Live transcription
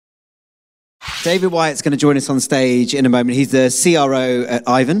David Wyatt's going to join us on stage in a moment. He's the CRO at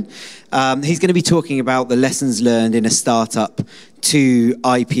Aiven. He's going to be talking about the lessons learned in a startup to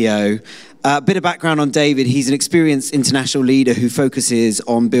IPO. A bit of background on David. He's an experienced international leader who focuses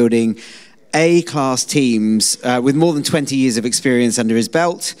on building A-class teams with more than 20 years of experience under his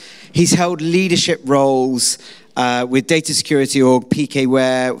belt. He's held leadership roles with data security org,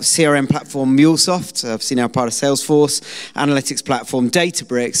 PKware, CRM platform MuleSoft, obviously now part of Salesforce, analytics platform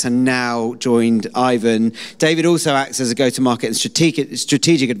Databricks, and now joined Aiven. David also acts as a go-to-market and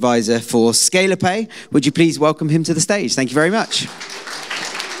strategic advisor for ScalerPay. Would you please welcome him to the stage? Thank you very much.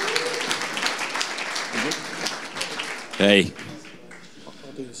 Hey.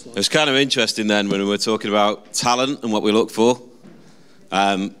 It was kind of interesting then when we were talking about talent and what we look for.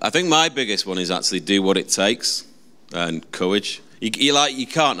 I think my biggest one is actually do what it takes and courage. You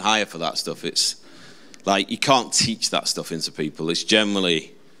can't hire for that stuff. It's like you can't teach that stuff into people. It's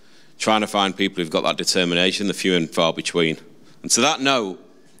generally trying to find people who've got that determination, the few and far between. And to that note,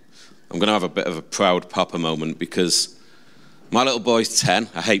 I'm going to have a bit of a proud papa moment because my little boy's 10.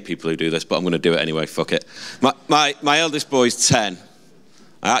 I hate people who do this, but I'm going to do it anyway. Fuck it. My eldest boy's 10.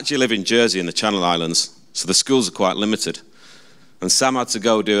 I actually live in Jersey in the Channel Islands, so the schools are quite limited. And Sam had to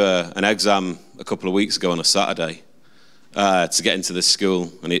go do an exam a couple of weeks ago on a Saturday to get into this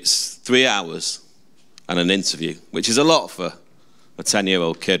school, and it's 3 hours and an interview, which is a lot for a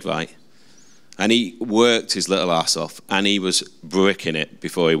 10-year-old kid, right? And he worked his little ass off, and he was bricking it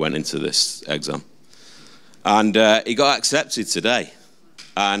before he went into this exam. And he got accepted today.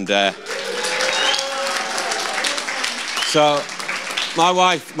 And so my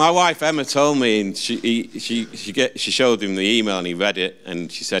wife Emma told me, and she showed him the email, and he read it,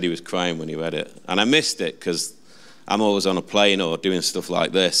 and she said he was crying when he read it. And I missed it because I'm always on a plane or doing stuff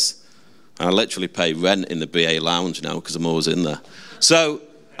like this, and I literally pay rent in the BA lounge now because I'm always in there. So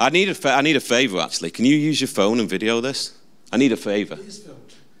I need a favor actually. Can you use your phone and video this? I need a favor.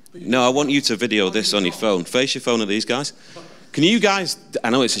 No, I want you to video this on your phone. Face your phone at these guys. Can you guys, I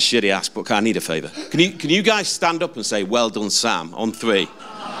know it's a shitty ask, but I need a favor. Can you guys stand up and say, well done, Sam, on 3?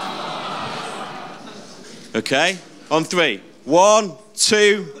 Okay? On 3. 1,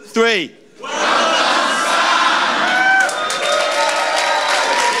 2, 3. Well done, Sam!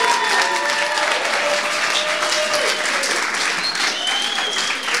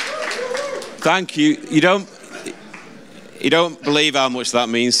 Thank you. You don't believe how much that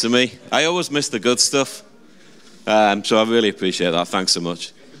means to me. I always miss the good stuff. So I really appreciate that. Thanks so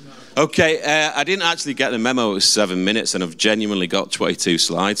much. Okay, I didn't actually get the memo. It was 7 minutes, and I've genuinely got 22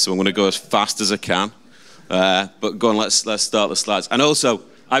 slides, so I'm going to go as fast as I can. But go on, let's start the slides. And also,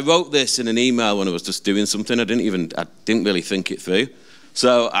 I wrote this in an email when I was just doing something. I didn't really think it through.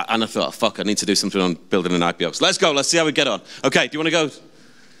 So, and I thought, fuck, I need to do something on building an IPO. So let's go. Let's see how we get on. Okay, do you want to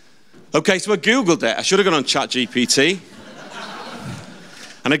go? Okay, so I Googled it. I should have gone on ChatGPT.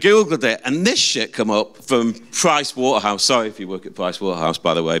 And I Googled it, and this shit come up from Price Waterhouse. Sorry if you work at Price Waterhouse,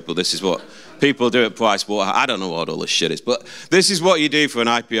 by the way, but this is what people do at Price Waterhouse. I don't know what all this shit is, but this is what you do for an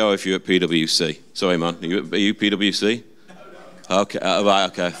IPO if you're at PwC. Sorry, man. Are you PwC? Okay, right,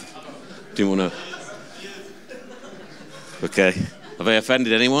 okay. Do you want to? Okay. Have I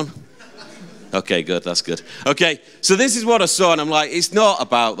offended anyone? Okay, good, that's good. Okay, so this is what I saw, and I'm like, it's not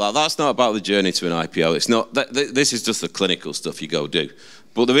about that. That's not about the journey to an IPO. It's not. This is just the clinical stuff you go do.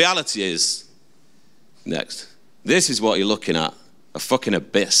 But the reality is, next, this is what you're looking at, a fucking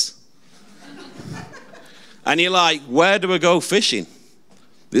abyss. And you're like, where do I go fishing?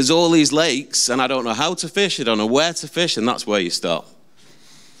 There's all these lakes, and I don't know how to fish, I don't know where to fish, and that's where you start.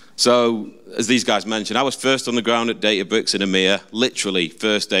 So, as these guys mentioned, I was first on the ground at Databricks in EMEA. Literally,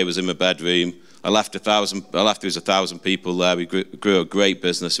 first day was in my bedroom. I left there was 1,000 people there. We grew a great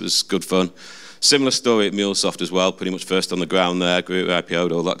business. It was good fun. Similar story at MuleSoft as well. Pretty much first on the ground there. Grew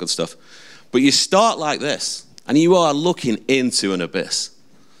IPO'd, all that good stuff. But you start like this, and you are looking into an abyss.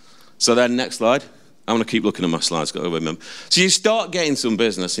 So then, next slide. I want to keep looking at my slides. Got to remember. So you start getting some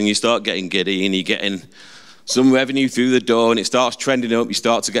business, and you start getting giddy, and you're getting some revenue through the door, and it starts trending up. You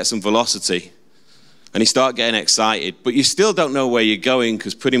start to get some velocity, and you start getting excited, but you still don't know where you're going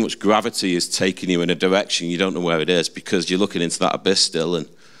because pretty much gravity is taking you in a direction you don't know where it is because you're looking into that abyss still. And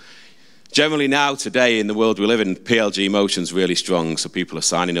generally now, today, in the world we live in, PLG motion's really strong, so people are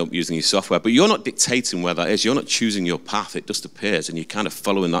signing up using your software, but you're not dictating where that is. You're not choosing your path. It just appears, and you're kind of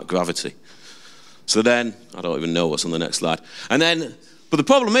following that gravity. So then, I don't even know what's on the next slide. And then, but the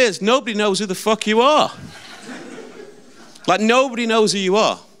problem is, nobody knows who the fuck you are. Like, nobody knows who you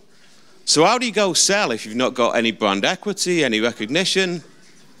are. So how do you go sell if you've not got any brand equity, any recognition?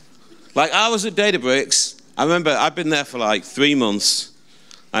 Like, I was at Databricks. I remember I'd been there for like 3 months,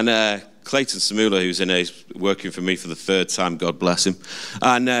 and Clayton Samula, who's in here, he's working for me for the 3rd time, God bless him.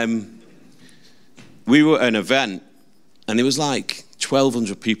 And we were at an event, and there was like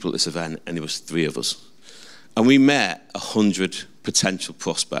 1,200 people at this event, and there was 3 of us. And we met 100 potential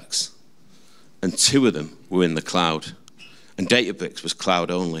prospects, and 2 of them were in the cloud. And Databricks was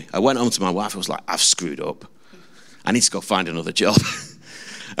cloud only. I went home to my wife, I was like, I've screwed up. I need to go find another job.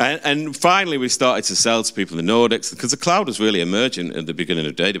 And finally, we started to sell to people in the Nordics, because the cloud was really emergent at the beginning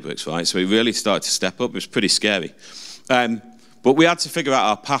of Databricks, right? So we really started to step up. It was pretty scary. But we had to figure out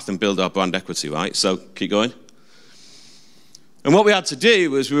our path and build our brand equity, right? So keep going. And what we had to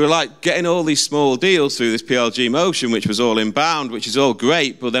do was we were like getting all these small deals through this PLG motion, which was all inbound, which is all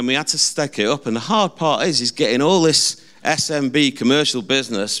great, but then we had to stack it up. And the hard part is getting all this SMB commercial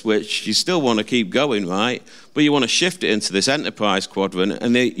business, which you still want to keep going, right? But you want to shift it into this enterprise quadrant,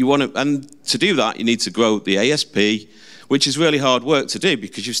 and to do that, you need to grow the ASP, which is really hard work to do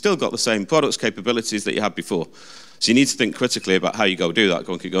because you've still got the same products capabilities that you had before. So you need to think critically about how you go do that.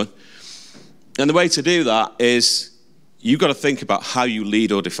 Go on, keep going. And the way to do that is you've got to think about how you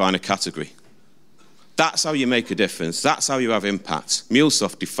lead or define a category. That's how you make a difference. That's how you have impact.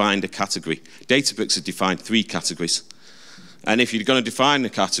 MuleSoft defined a category. Databricks has defined 3 categories. And if you're going to define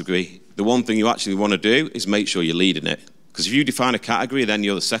the category, the one thing you actually want to do is make sure you're leading it. Because if you define a category, then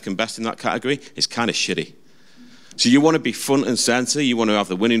you're the second best in that category, it's kind of shitty. So you want to be front and center, you want to have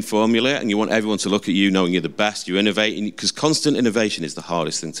the winning formula, and you want everyone to look at you knowing you're the best, you're innovating, because constant innovation is the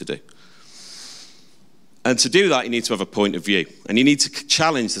hardest thing to do. And to do that, you need to have a point of view. And you need to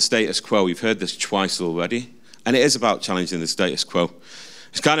challenge the status quo. We've heard this twice already. And it is about challenging the status quo.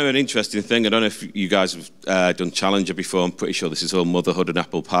 It's kind of an interesting thing. I don't know if you guys have done Challenger before. I'm pretty sure this is all motherhood and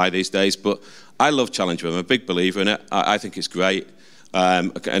apple pie these days. But I love Challenger. I'm a big believer in it. I think it's great.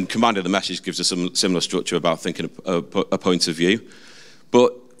 And Command of the Message gives us some similar structure about thinking a point of view.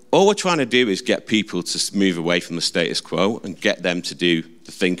 But all we're trying to do is get people to move away from the status quo and get them to do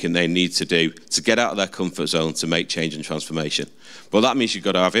the thinking they need to do to get out of their comfort zone to make change and transformation. Well, that means you've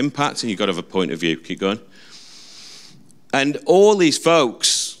got to have impact and you've got to have a point of view. Keep going. And all these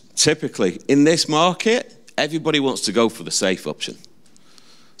folks, typically, in this market, everybody wants to go for the safe option.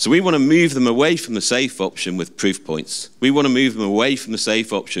 So we want to move them away from the safe option with proof points. We want to move them away from the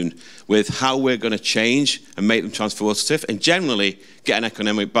safe option with how we're going to change and make them transformative, and generally get an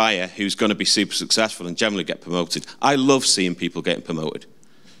economic buyer who's going to be super successful and generally get promoted. I love seeing people getting promoted.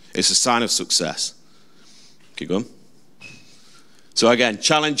 It's a sign of success. Keep going. So again,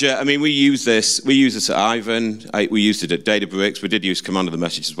 Challenger, I mean, we use this at Aiven, we used it at Databricks, we did use Command of the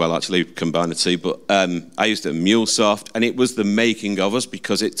Message as well, actually, combine the 2, but I used it at MuleSoft, and it was the making of us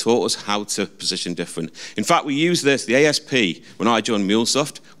because it taught us how to position different. In fact, we used this, the ASP, when I joined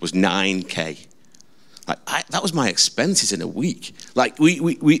MuleSoft, was 9K. That was my expenses in a week. Like,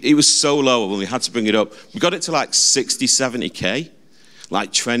 it was so low when we had to bring it up. We got it to like 60, 70K,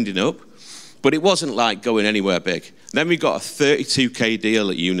 like trending up. But it wasn't like going anywhere big. Then we got a 32K deal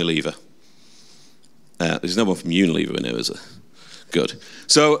at Unilever. There's no one from Unilever in there, is there? Good.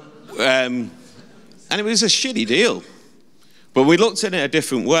 So, and it was a shitty deal. But we looked at it a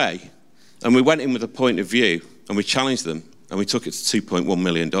different way, and we went in with a point of view, and we challenged them, and we took it to $2.1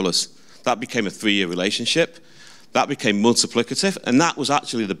 million. That became a 3-year relationship. That became multiplicative, and that was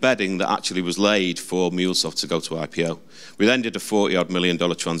actually the bedding that actually was laid for MuleSoft to go to IPO. We then did a $40-odd million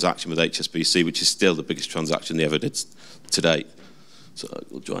transaction with HSBC, which is still the biggest transaction they ever did to date. So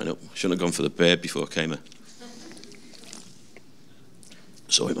we'll join up. Shouldn't have gone for the beer before I came here.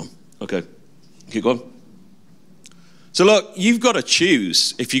 Sorry, Mum. Okay, keep going. So look, you've got to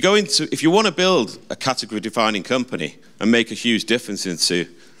choose. If you want to build a category-defining company and make a huge difference into,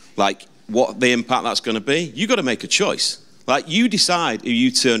 like, what the impact that's going to be, you've got to make a choice. Like, you decide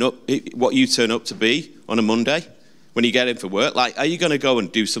what you turn up to be on a Monday when you get in for work. Like, are you going to go and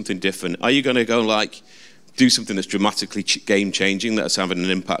do something different? Are you going to go, like, do something that's dramatically game-changing, that's having an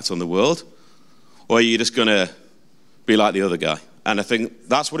impact on the world? Or are you just going to be like the other guy? And I think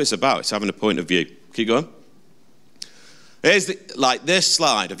that's what it's about. It's having a point of view. Keep going. Here's like this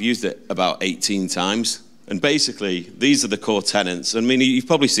slide. I've used it about 18 times. And basically, these are the core tenets. I mean, you've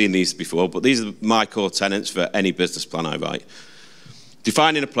probably seen these before, but these are my core tenets for any business plan I write.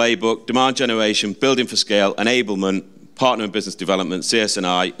 Defining a playbook, demand generation, building for scale, enablement, partner and business development,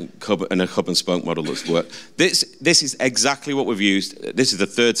 CS&I, and a hub and spoke model that's worked. This is exactly what we've used. This is the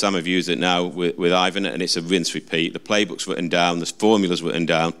 3rd time I've used it now with Aiven, and it's a rinse repeat. The playbook's written down, the formula's written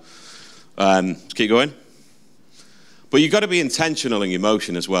down. Keep going. But you've got to be intentional in your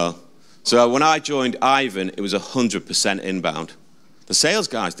motion as well. So when I joined Aiven, it was 100% inbound. The sales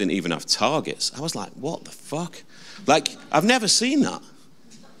guys didn't even have targets. I was like, what the fuck? Like, I've never seen that.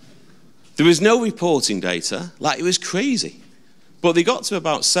 There was no reporting data. Like, it was crazy. But they got to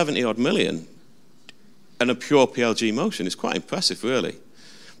about 70 odd million and a pure PLG motion. It's quite impressive, really.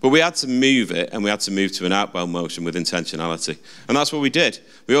 But we had to move it, and we had to move to an outbound motion with intentionality. And that's what we did.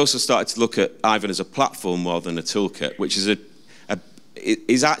 We also started to look at Aiven as a platform rather than a toolkit, which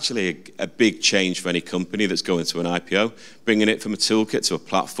is actually a big change for any company that's going to an IPO. Bringing it from a toolkit to a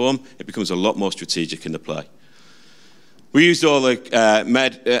platform, it becomes a lot more strategic in the play. We used all the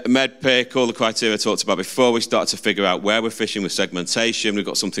med pick, all the criteria I talked about before. We started to figure out where we're fishing with segmentation. We've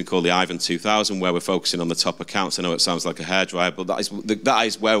got something called the Aiven 2000, where we're focusing on the top accounts. I know it sounds like a hairdryer, but that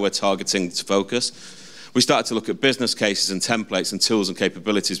is where we're targeting to focus. We started to look at business cases and templates and tools and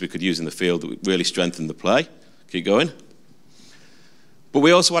capabilities we could use in the field that would really strengthen the play. Keep going. But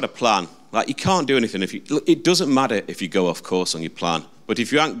we also had a plan. Like, you can't do anything if you... It doesn't matter if you go off course on your plan. But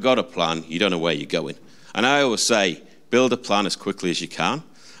if you haven't got a plan, you don't know where you're going. And I always say, build a plan as quickly as you can,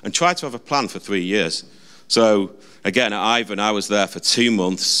 and try to have a plan for 3 years. So, again, at Aiven, I was there for 2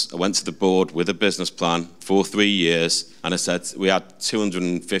 months. I went to the board with a business plan for 3 years, and I said we had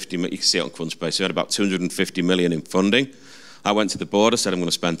 250, you can see it on Crunchbase, we had about 250 million in funding. I went to the board, I said I'm going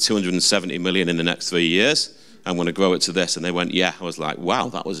to spend 270 million in the next 3 years. I'm going to grow it to this. And they went, yeah. I was like, wow,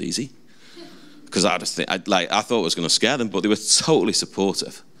 that was easy. Because I thought it was going to scare them, but they were totally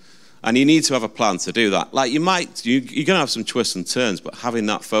supportive. And you need to have a plan to do that. Like, you're going to have some twists and turns, but having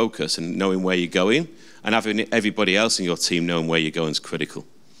that focus and knowing where you're going and having everybody else in your team knowing where you're going is critical.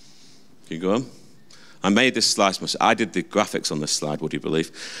 Can you go on? I made this slide myself. I did the graphics on this slide, would you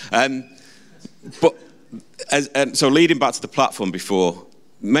believe? So leading back to the platform before,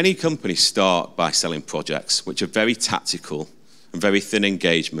 many companies start by selling projects, which are very tactical and very thin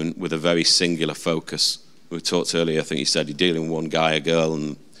engagement with a very singular focus. We talked earlier, I think you said you're dealing with one guy, a girl,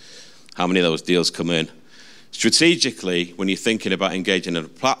 and how many of those deals come in. Strategically, when you're thinking about engaging in a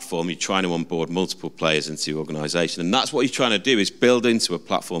platform, you're trying to onboard multiple players into your organization. And that's what you're trying to do, is build into a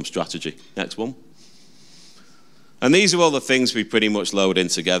platform strategy. Next one. And these are all the things we pretty much load in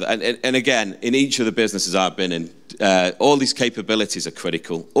together. And again, in each of the businesses I've been in, all these capabilities are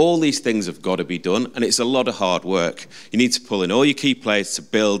critical. All these things have got to be done, and it's a lot of hard work. You need to pull in all your key players to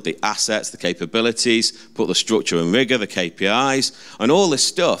build the assets, the capabilities, put the structure and rigor, the KPIs, and all this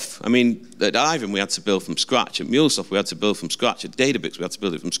stuff. I mean, at Aiven, we had to build from scratch. At MuleSoft, we had to build from scratch. At Databricks, we had to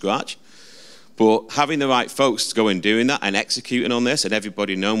build it from scratch. But having the right folks to go and doing that and executing on this and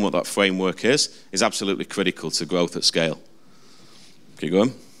everybody knowing what that framework is absolutely critical to growth at scale. Keep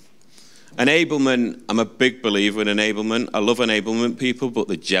going. Enablement, I'm a big believer in enablement. I love enablement people, but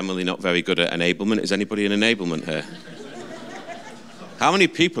they're generally not very good at enablement. Is anybody in enablement here? How many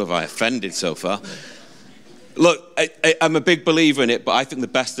people have I offended so far? Look, I'm a big believer in it, but I think the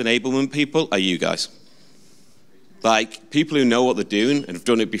best enablement people are you guys. Like, people who know what they're doing and have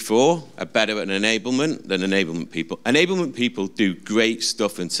done it before are better at enablement than enablement people. Enablement people do great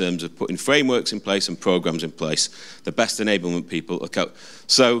stuff in terms of putting frameworks in place and programs in place. The best enablement people are...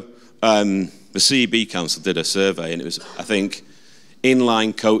 So the CEB Council did a survey, and it was, I think,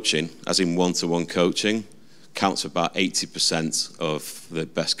 inline coaching, as in one-to-one coaching, counts for about 80% of the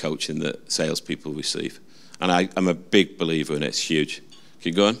best coaching that salespeople receive. And I'm a big believer in it. It's huge.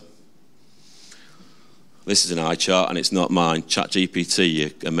 Keep going. This is an eye chart, and it's not mine. ChatGPT,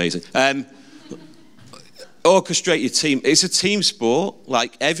 you're amazing. Orchestrate your team. It's a team sport.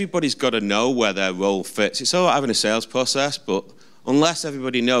 Like, everybody's got to know where their role fits. It's all right having a sales process, but unless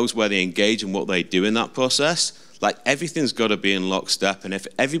everybody knows where they engage and what they do in that process, like, everything's got to be in lockstep. And if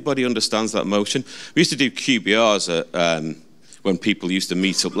everybody understands that motion, we used to do QBRs when people used to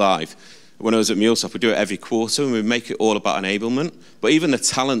meet up live. When I was at MuleSoft, we'd do it every quarter, and we'd make it all about enablement. But even the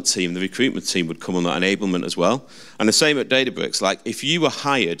talent team, the recruitment team, would come on that enablement as well. And the same at Databricks. Like, if you were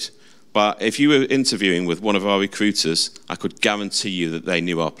hired, but if you were interviewing with one of our recruiters, I could guarantee you that they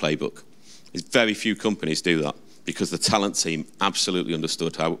knew our playbook. Very few companies do that, because the talent team absolutely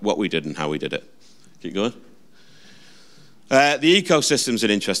understood what we did and how we did it. Keep going. The ecosystem's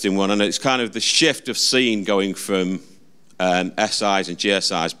an interesting one, and it's kind of the shift of scene going from SIs and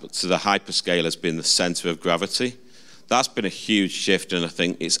GSIs, but to the hyperscalers being the center of gravity. That's been a huge shift, and I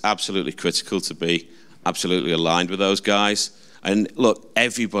think it's absolutely critical to be absolutely aligned with those guys. And look,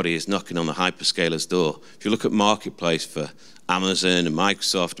 everybody is knocking on the hyperscalers' door. If you look at Marketplace for Amazon and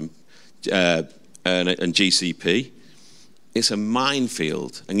Microsoft and GCP, it's a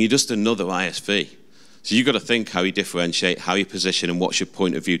minefield, and you're just another ISV. So you've got to think how you differentiate, how you position, and what's your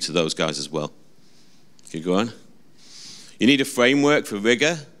point of view to those guys as well. Keep going. You need a framework for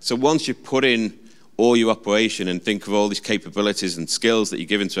rigor. So once you put in all your operation and think of all these capabilities and skills that you're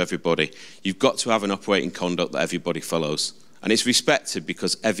giving to everybody, you've got to have an operating conduct that everybody follows. And it's respected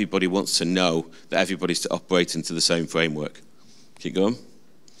because everybody wants to know that everybody's operating to the same framework. Keep going.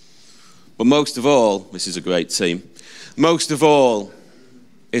 But most of all, this is a great team, most of all,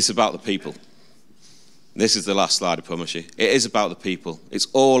 it's about the people. This is the last slide, I promise you. It is about the people. It's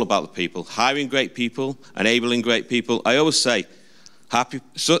all about the people. Hiring great people, enabling great people. I always say,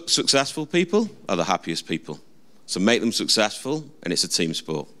 successful people are the happiest people. So make them successful, and it's a team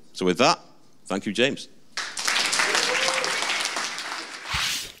sport. So with that, thank you, James.